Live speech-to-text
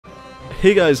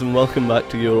Hey guys, and welcome back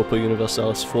to Europa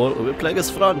Universalis IV, where we're playing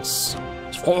as France.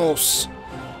 It's France!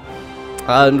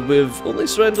 And we've only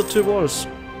surrendered 2 wars.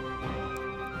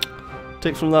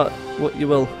 Take from that what you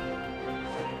will.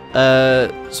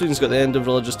 Sweden's got the end of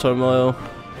religious turmoil.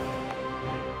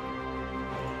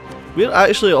 We're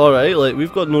actually alright, like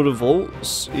we've got no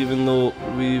revolts, even though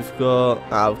we've got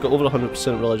over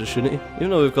 100% religious unity. Even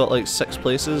though we've got like 6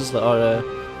 places that are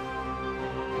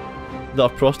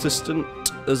Protestant,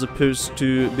 as opposed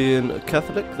to being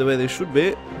Catholic the way they should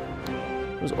be.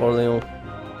 Where's Orleans?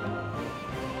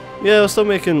 Yeah, we're still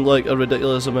making like a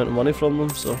ridiculous amount of money from them,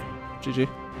 so GG.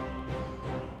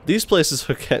 These places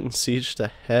are getting sieged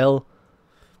to hell.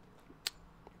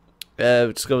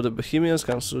 We discovered that Bohemia's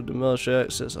cancelled the military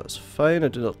access, that's fine, I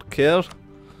do not care.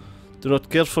 Do not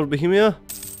care for Bohemia.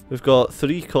 We've got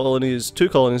 2 colonies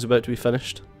about to be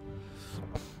finished.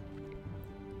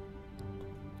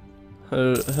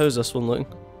 How's this one looking?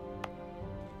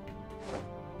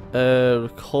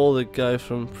 Recall the guy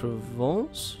from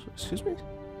Provence? Excuse me?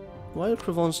 Why did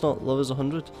Provence not love us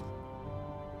 100?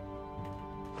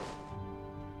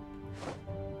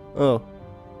 Oh.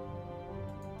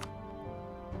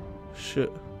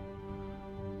 Shit.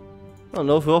 I don't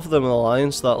know, if we offer them an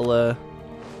alliance, that'll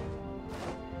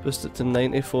boost it to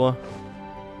 94.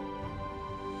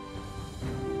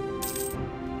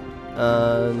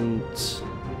 And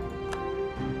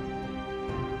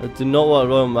I do not want a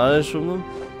royal marriage from them.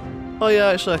 Oh yeah,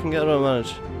 actually I can get a royal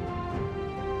marriage.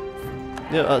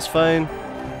 Yep, that's fine.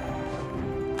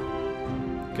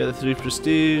 Get the 3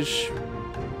 prestige.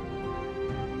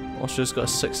 Austria's got a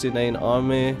 69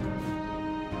 army.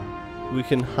 We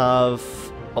can have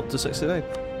up to 69.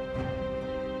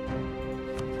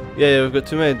 Yeah, we've got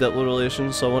too many diplo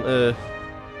relations, so I want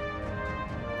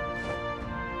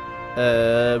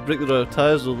to break the royal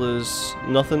ties. We'll lose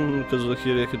nothing because of the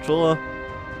Curia controller.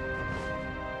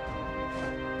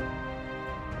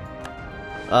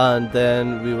 And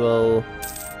then we will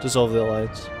dissolve the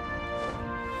alliance.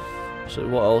 So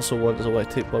what I also want is I want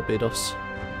to take Barbados.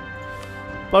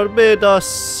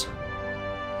 Barbados!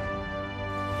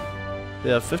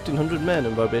 They have 1,500 men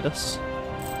in Barbados.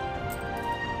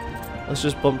 Let's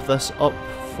just bump this up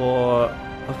for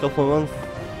a couple of months.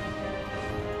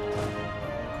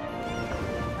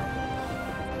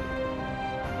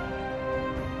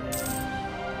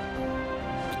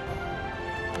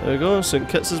 There we go, St.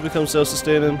 Kitts has become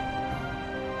self-sustaining.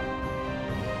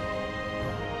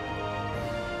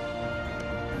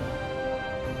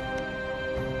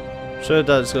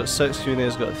 Trinidad's got 6,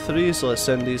 Cunia's got 3, so let's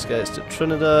send these guys to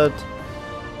Trinidad.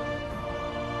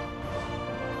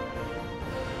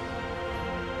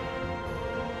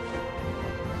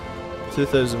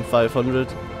 $2,500.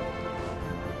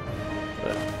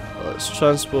 Right, let's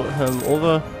transport him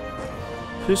over.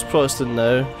 Who's Protestant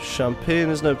now? Champagne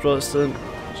is now Protestant.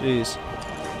 Jeez.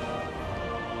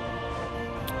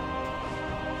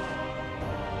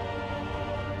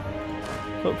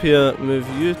 Up here, move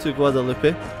you to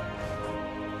Guadalupe.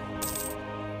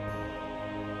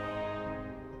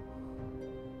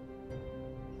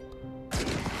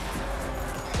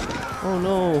 Oh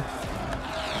no.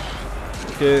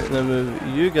 Okay, now move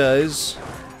you guys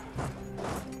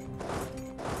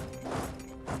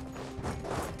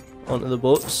onto the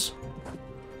boats.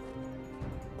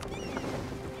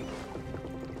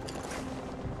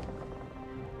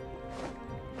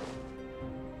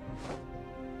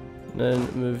 And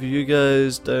then move you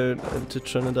guys down into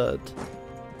Trinidad.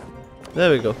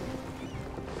 There we go.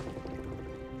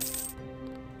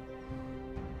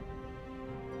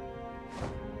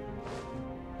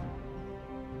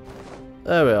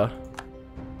 There we are.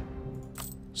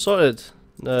 Sorted.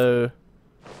 Now.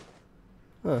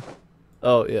 Huh.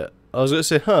 Oh yeah. I was going to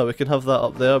say, we can have that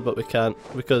up there, but we can't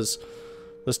because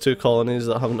there's 2 colonies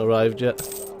that haven't arrived yet.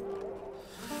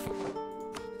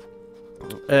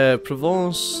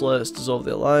 Provence, let's dissolve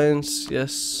the alliance,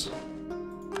 yes.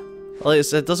 Like I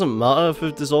said, it doesn't matter if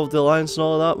we've dissolved the alliance and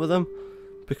all of that with them,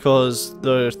 because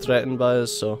they're threatened by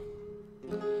us, so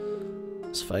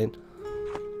it's fine.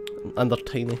 And they're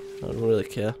tiny, I don't really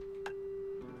care.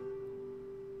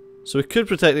 So we could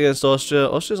protect against Austria.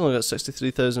 Austria's only got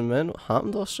 63,000 men. What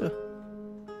happened to Austria?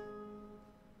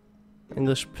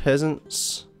 English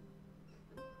peasants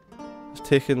have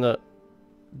taken that.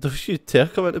 Don't you dare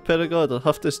come into Perigord, I'll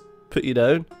have to put you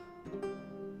down.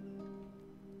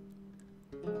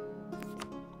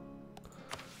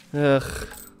 Ugh.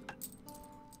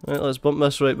 Right, let's bump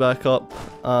this right back up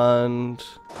and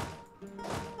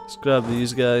let's grab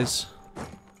these guys.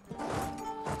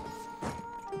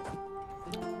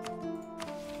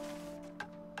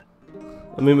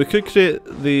 I mean, we could create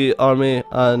the army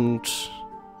and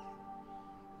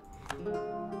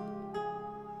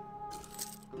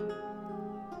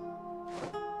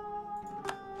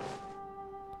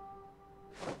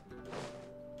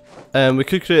We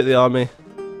could create the army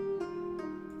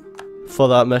for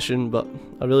that mission, but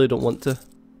I really don't want to.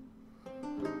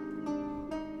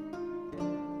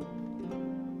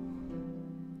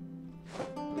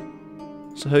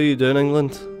 So how are you doing,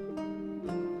 England?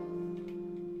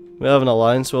 We have an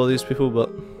alliance with all these people, but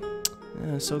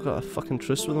yeah, I still got a fucking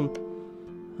truce with them.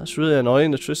 That's really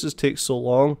annoying. The truces take so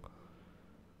long.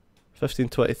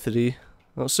 1523.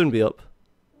 That'll soon be up.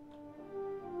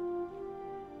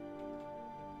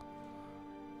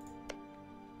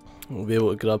 We'll be able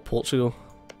to grab Portugal.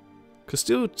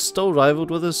 Castile still rivaled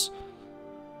with us.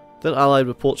 They're allied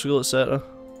with Portugal, etc.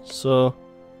 So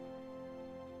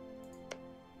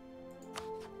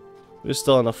we're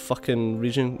still in a fucking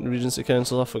Regency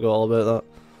Council. I forgot all about that.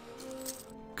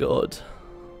 God.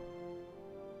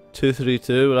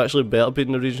 232. We're actually better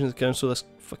beating the Regency Council. This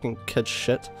fucking kid's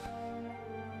shit.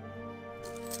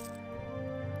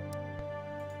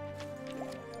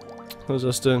 How's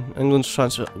this doing? England's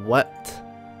transfer. What?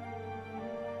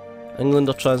 England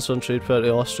are transferring trade power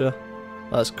to Austria.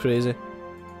 That's crazy.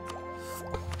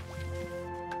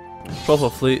 Proper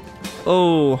fleet.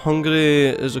 Oh,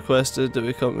 Hungary has requested that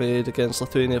we come to aid against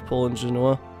Lithuania, Poland,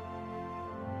 Genoa.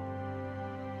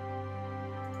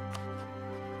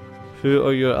 Who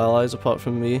are your allies apart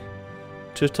from me?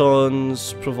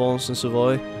 Teutons, Provence and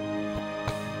Savoy.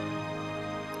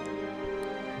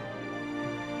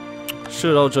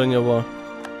 Sure, I'll join your war.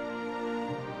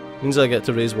 Means I get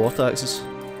to raise war taxes.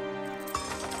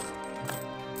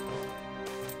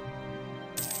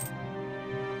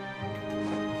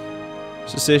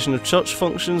 Cessation of church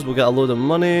functions, we'll get a load of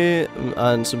money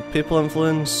and some papal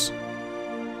influence.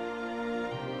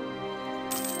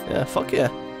 Yeah, fuck yeah.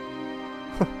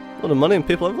 A lot of money and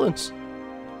papal influence.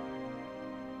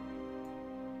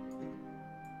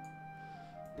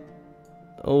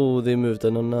 Oh, they moved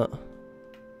in on that.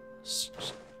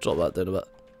 Just drop that down a bit.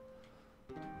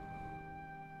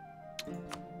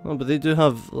 Oh, but they do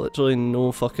have literally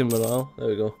no fucking morale. There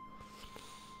we go.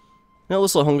 Yeah, it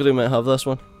looks like Hungary might have this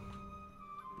one.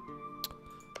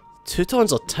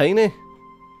 Teutons are tiny.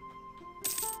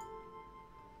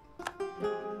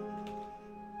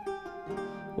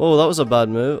 Whoa, that was a bad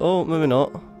move. Oh, maybe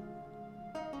not.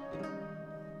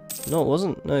 No, it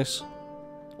wasn't. Nice.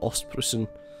 Ostprussen.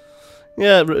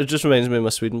 Yeah, it just reminds me of my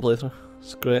Sweden playthrough.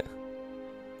 It's great.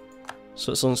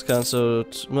 Switzerland's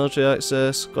cancelled military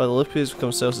access. Guadeloupe has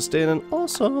become self-sustaining.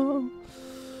 Awesome!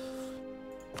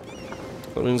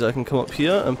 That means I can come up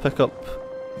here and pick up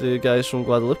the guys from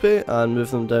Guadeloupe and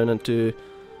move them down into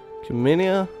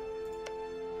Cumania.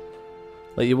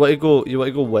 Like you want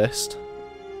to go west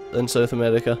in South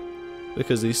America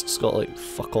because the East's got like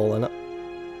fuck all in it.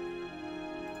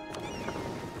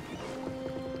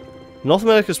 North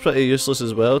America's pretty useless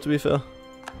as well, to be fair.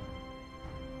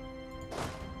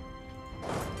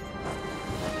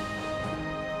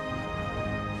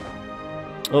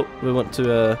 Oh, we want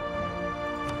to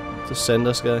send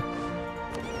this guy.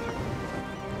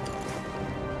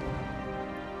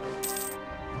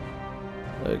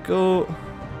 There we go.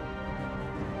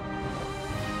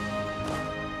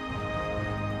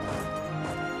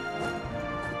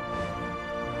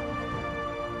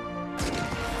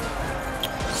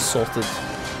 Sorted.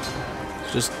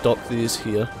 Just dock these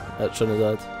here at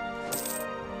Trinidad.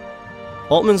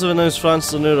 Ottomans have announced France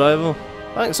as their new rival.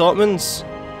 Thanks, Ottomans.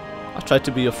 I tried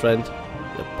to be your friend,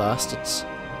 you bastards.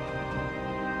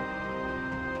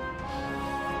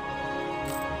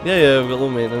 Yeah, we've got low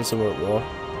maintenance and we're at war.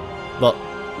 But,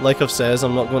 like I've said,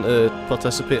 I'm not going to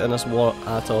participate in this war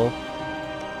at all.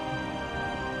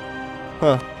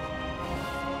 Huh.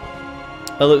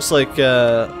 It looks like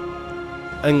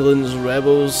England's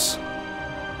rebels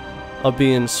are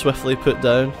being swiftly put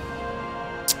down.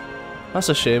 That's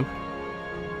a shame.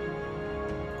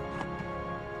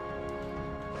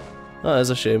 That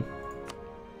is a shame.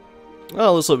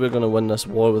 Well, it looks like we're going to win this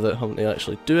war without having to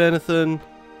actually do anything.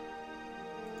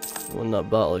 Won that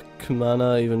battle of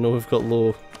Kumana, even though we've got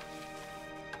low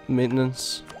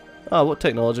maintenance. Ah, what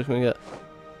technology can we get?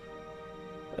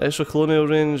 Extra colonial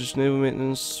range, naval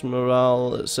maintenance,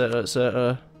 morale, etc,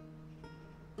 etc.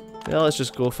 Yeah, let's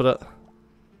just go for it.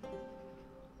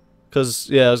 Because,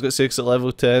 yeah, I was going to say, because at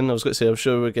level 10, I was going to say, I'm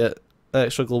sure we get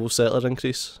extra global settler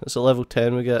increase. It's at level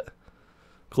 10 we get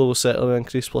global settler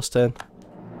increase plus 10.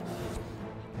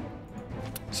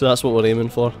 So that's what we're aiming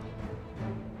for.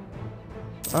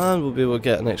 And we'll be able to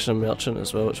get an extra merchant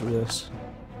as well, which will be nice.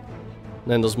 And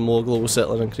then there's more global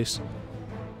settler increase.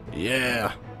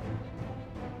 Yeah!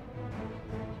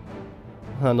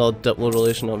 And our Diplo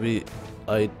relation will be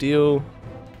ideal.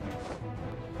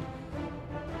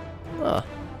 Ah,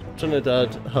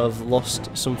 Trinidad have lost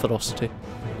some ferocity.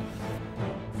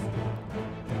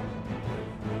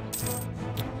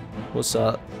 What's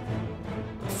that?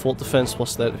 Fort defense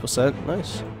plus 30%.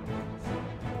 Nice.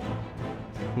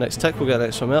 Next tick, we'll get an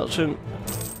extra merchant.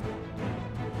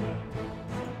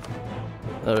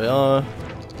 There we are.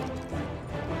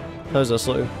 How's this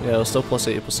looking? Yeah, we're still plus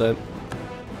 80%.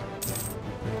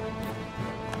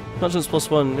 Merchants plus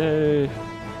 1, yay!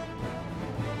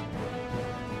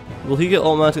 Will he get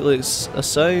automatically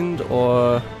assigned,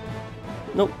 or...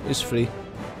 Nope, he's free.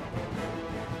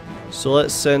 So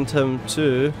let's send him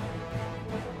to...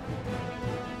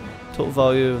 Total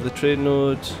value of the trade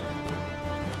node.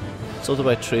 Sorted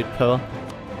by trade power.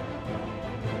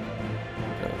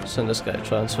 Okay, send this guy a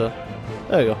transfer.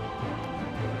 There you go.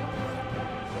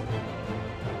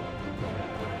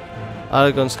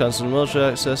 Aragon's cancelled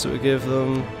military access that we gave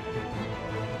them.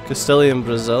 Castilian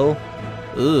Brazil.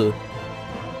 Ugh.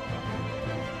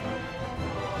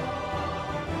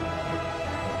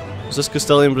 Is this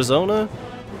Castilian Brazil now?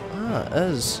 Ah, it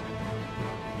is.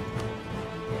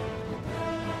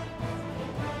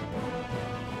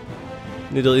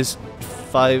 Need at least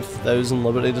 5,000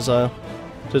 liberty desire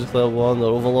to declare war on their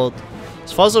overlord.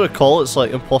 As far as I recall, it's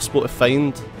like impossible to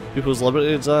find people's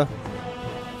liberty desire.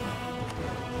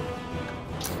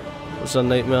 Which is a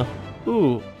nightmare.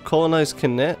 Ooh, colonise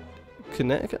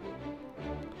Connecticut?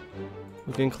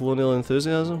 We gain colonial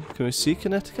enthusiasm. Can we see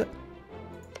Connecticut?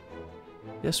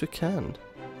 Yes, we can.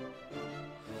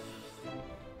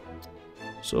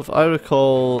 So if I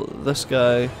recall this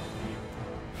guy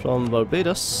from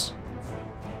Barbados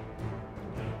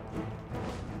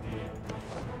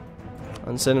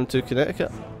and send him to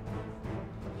Connecticut.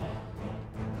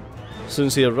 As soon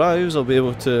as he arrives, I'll be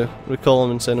able to recall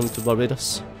him and send him to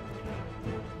Barbados.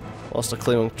 Whilst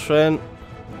claiming Trent.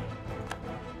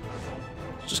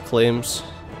 Just claims.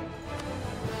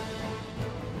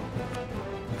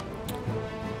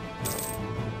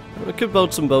 We could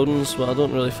build some buildings, but I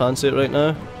don't really fancy it right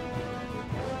now.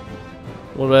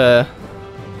 We're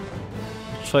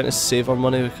trying to save our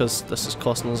money because this is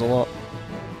costing us a lot.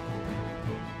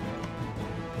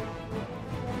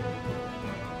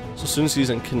 So as soon as he's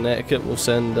in Connecticut, we'll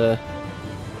send the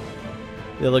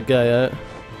other guy out.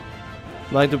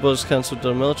 Magdeburg's cancelled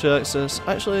their military access.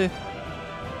 Actually,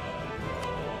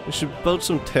 we should build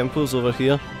some temples over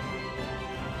here.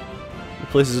 The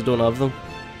places that don't have them.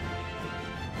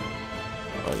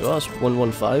 Oh my god, that's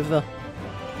 115 there.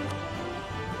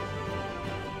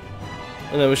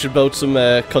 And then we should build some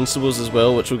constables as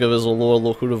well, which will give us a lower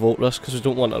local revolt risk, because we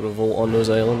don't want a revolt on those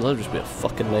islands. That would just be a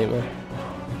fucking nightmare.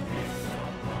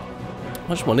 How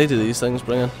much money do these things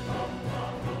bring in?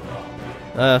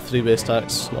 Ah, 3 base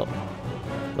tax,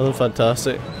 nothing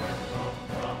fantastic.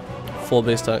 4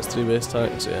 base tax, 3 base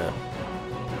tax, yeah.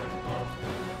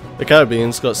 The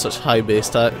Caribbean's got such high base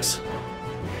tax.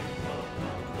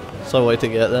 So a way to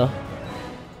get there.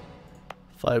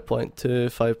 5.2,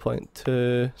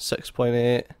 5.2,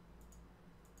 6.8.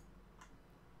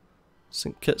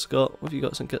 St. Kitts got, what have you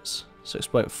got, St. Kitts?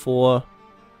 6.4.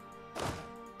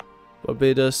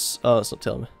 Barbados, oh, it's not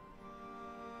telling me.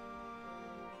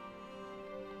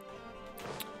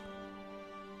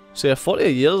 So yeah, 40 a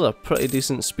year is a pretty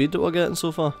decent speed that we're getting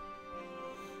so far.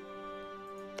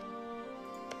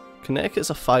 Connecticut's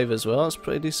a 5 as well, that's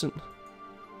pretty decent.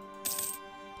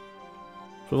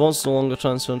 Provence no longer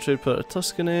transferring trade power to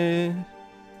Tuscany.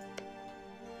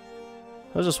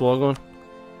 How's this war going?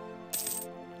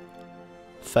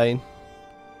 Fine.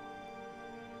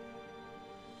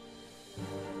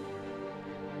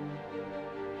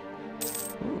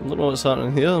 I don't know what's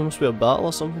happening here, there must be a battle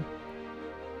or something.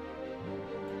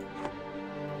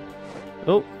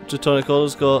 Oh, Teutonic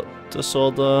Order's got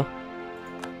disorder.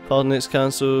 Pardinate's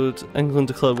cancelled. England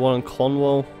declared war on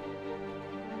Cornwall.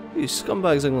 You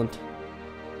scumbags, England.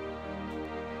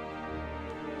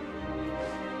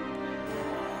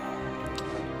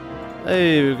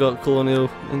 Hey, we've got colonial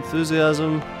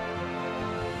enthusiasm.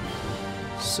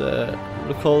 So,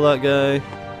 recall that guy.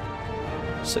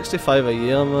 65 a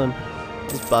year, man.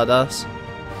 That's badass.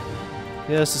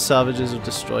 Yes, the savages have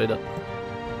destroyed it.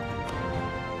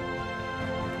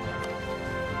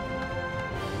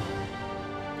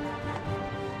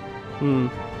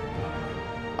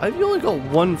 Have you only got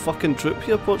 1 fucking troop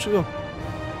here, Portugal?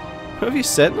 Where have you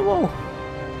sent them all?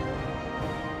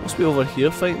 Must be over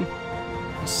here fighting.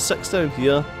 There's 6 down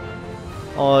here.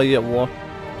 Oh, you're at war.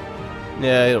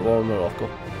 Yeah, you're at war with Morocco.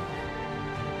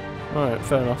 Alright,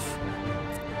 fair enough.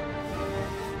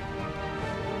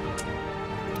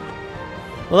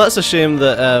 Well, that's a shame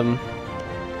that,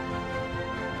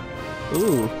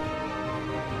 ooh.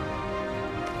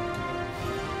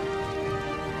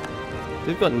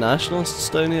 They've got nationalists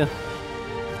down here.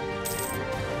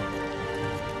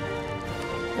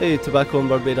 Hey, tobacco in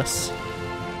Barbados.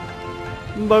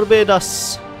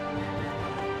 Barbados!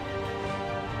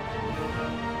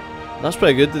 That's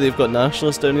pretty good that they've got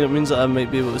nationalists down here. It means that I might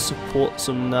be able to support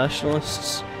some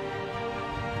nationalists.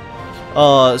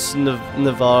 Oh, it's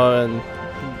Navarre and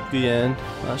Guyenne.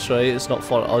 That's right, it's not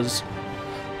for us.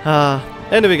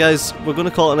 Anyway guys, we're going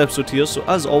to call it an episode here, so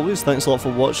as always, thanks a lot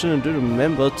for watching, and do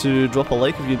remember to drop a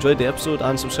like if you enjoyed the episode,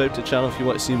 and subscribe to the channel if you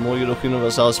want to see more Europa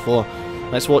Universalis IV.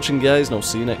 Thanks for watching guys, and I'll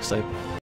see you next time.